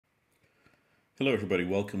Hello, everybody.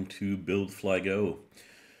 Welcome to Build Fly Go.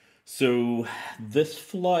 So, this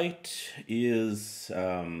flight is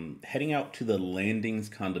heading out to the Landings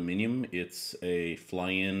condominium. It's a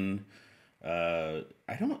fly-in. I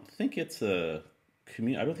don't think it's a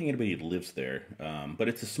community. I don't think anybody lives there, but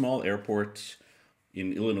it's a small airport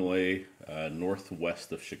in Illinois,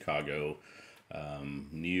 northwest of Chicago,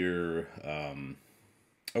 near.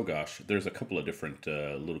 Oh gosh, there's a couple of different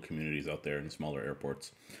little communities out there and smaller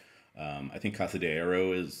airports. I think Casa de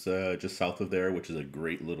Aero is just south of there, which is a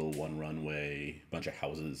great little one runway, bunch of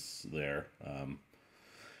houses there.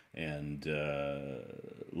 And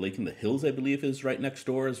Lake in the Hills, I believe, is right next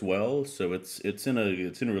door as well. So it's in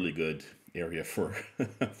a really good area for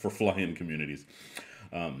for fly-in communities.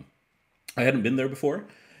 I hadn't been there before.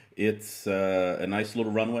 It's a nice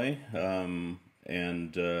little runway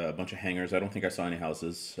and a bunch of hangars. I don't think I saw any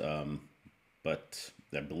houses, but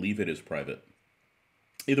I believe it is private.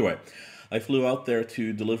 Either way, I flew out there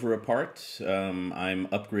to deliver a part. I'm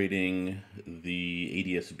upgrading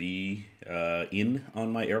the ADS-B in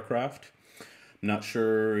on my aircraft. Not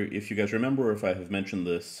sure if you guys remember or if I have mentioned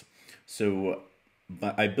this. So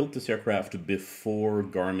I built this aircraft before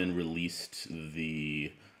Garmin released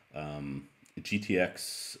the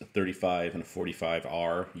GTX 35 and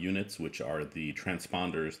 45R units, which are the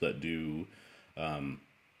transponders that do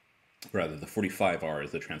rather the 45R is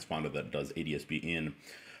the transponder that does ADS-B in.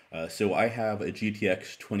 So I have a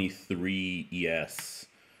GTX 23 ES,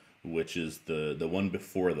 which is the one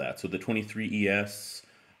before that. So the 23 ES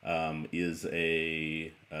is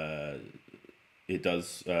it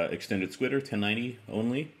does extended squitter 1090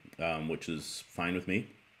 only, which is fine with me.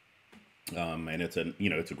 And it's a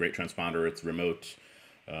great transponder. It's remote.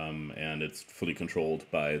 And it's fully controlled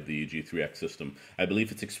by the G3X system. I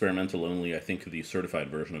believe it's experimental only. I think the certified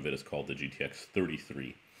version of it is called the GTX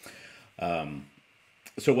 33.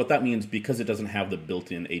 So what that means, because it doesn't have the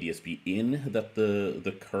built-in ADS-B in that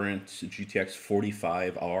the current GTX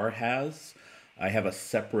 45R has, I have a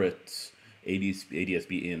separate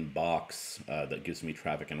ADS-B in box that gives me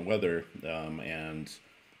traffic and weather. And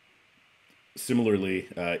similarly,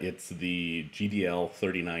 it's the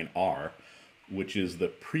GDL39R, which is the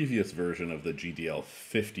previous version of the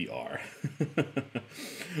GDL50R.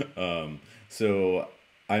 So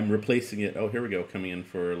I'm replacing it. Oh, here we go, coming in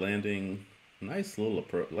for landing. Nice little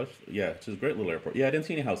approach. Yeah, it's a great little airport. Yeah, I didn't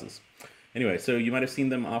see any houses. Anyway, so you might have seen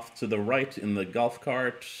them off to the right in the golf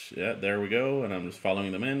cart. Yeah, there we go. And I'm just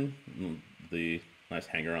following them in. The nice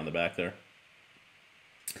hangar on the back there.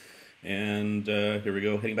 And here we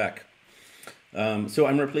go, heading back. So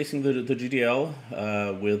I'm replacing the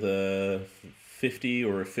GDL with a 50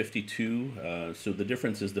 or a 52. So the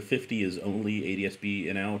difference is the 50 is only ADS-B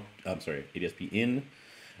in out. I'm sorry, ADS-B in.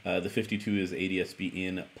 The 52 is ADS-B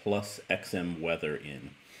in plus XM weather in.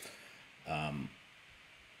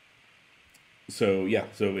 So yeah,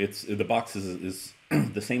 so the box is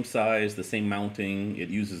the same size, the same mounting. It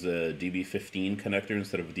uses a DB15 connector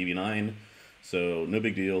instead of a DB9. So no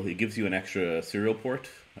big deal. It gives you an extra serial port,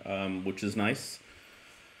 which is nice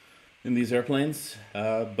in these airplanes.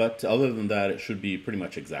 But other than that, it should be pretty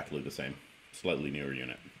much exactly the same, slightly newer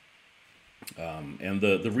unit. And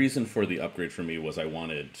the reason for the upgrade for me was I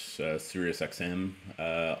wanted Sirius XM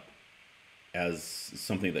as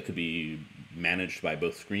something that could be managed by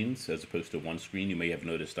both screens as opposed to one screen. You may have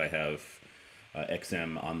noticed I have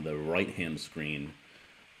XM on the right-hand screen.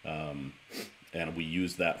 And we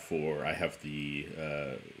use that I have the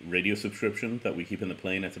radio subscription that we keep in the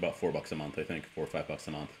plane. It's about $4 a month, I think, $4 or $5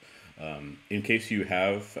 a month. In case you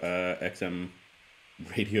have XM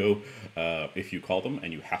radio, if you call them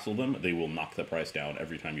and you hassle them, they will knock the price down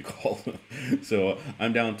every time you call them. So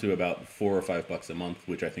I'm down to about $4 or $5 a month,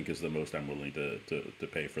 which I think is the most I'm willing to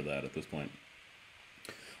pay for that at this point.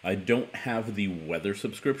 I don't have the weather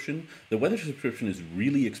subscription. The weather subscription is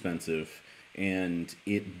really expensive, and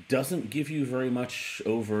it doesn't give you very much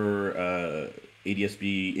over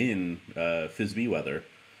ADS-B in FIS-B Weather,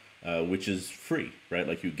 which is free, right?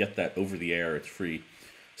 Like you get that over the air, it's free.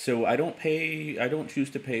 So I don't choose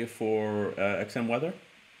to pay for XM weather,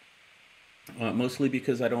 mostly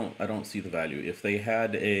because I don't see the value. If they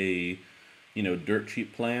had a, dirt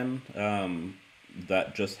cheap plan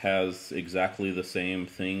that just has exactly the same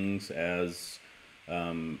things as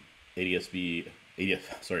FIS-B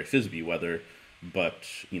weather,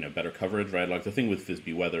 but better coverage, right? Like the thing with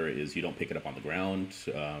FIS-B weather is you don't pick it up on the ground,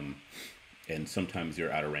 and sometimes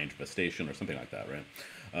you're out of range of a station or something like that, right?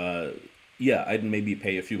 Yeah, I'd maybe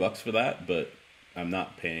pay a few bucks for that, but I'm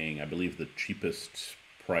not paying. I believe the cheapest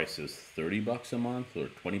price is 30 bucks a month or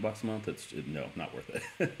 20 bucks a month. No, not worth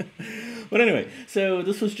it. But anyway, so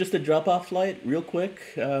this was just a drop off flight, real quick,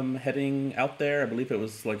 heading out there. I believe it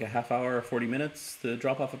was like a half hour, 40 minutes to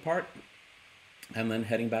drop off a part, and then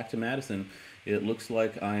heading back to Madison. It looks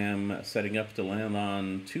like I am setting up to land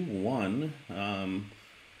on 2-1.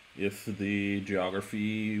 If the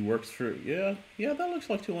geography works for, yeah, that looks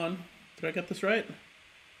like 2-1. Did I get this right?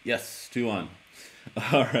 Yes, 2-1.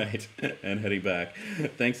 All right, and heading back.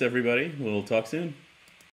 Thanks, everybody. We'll talk soon.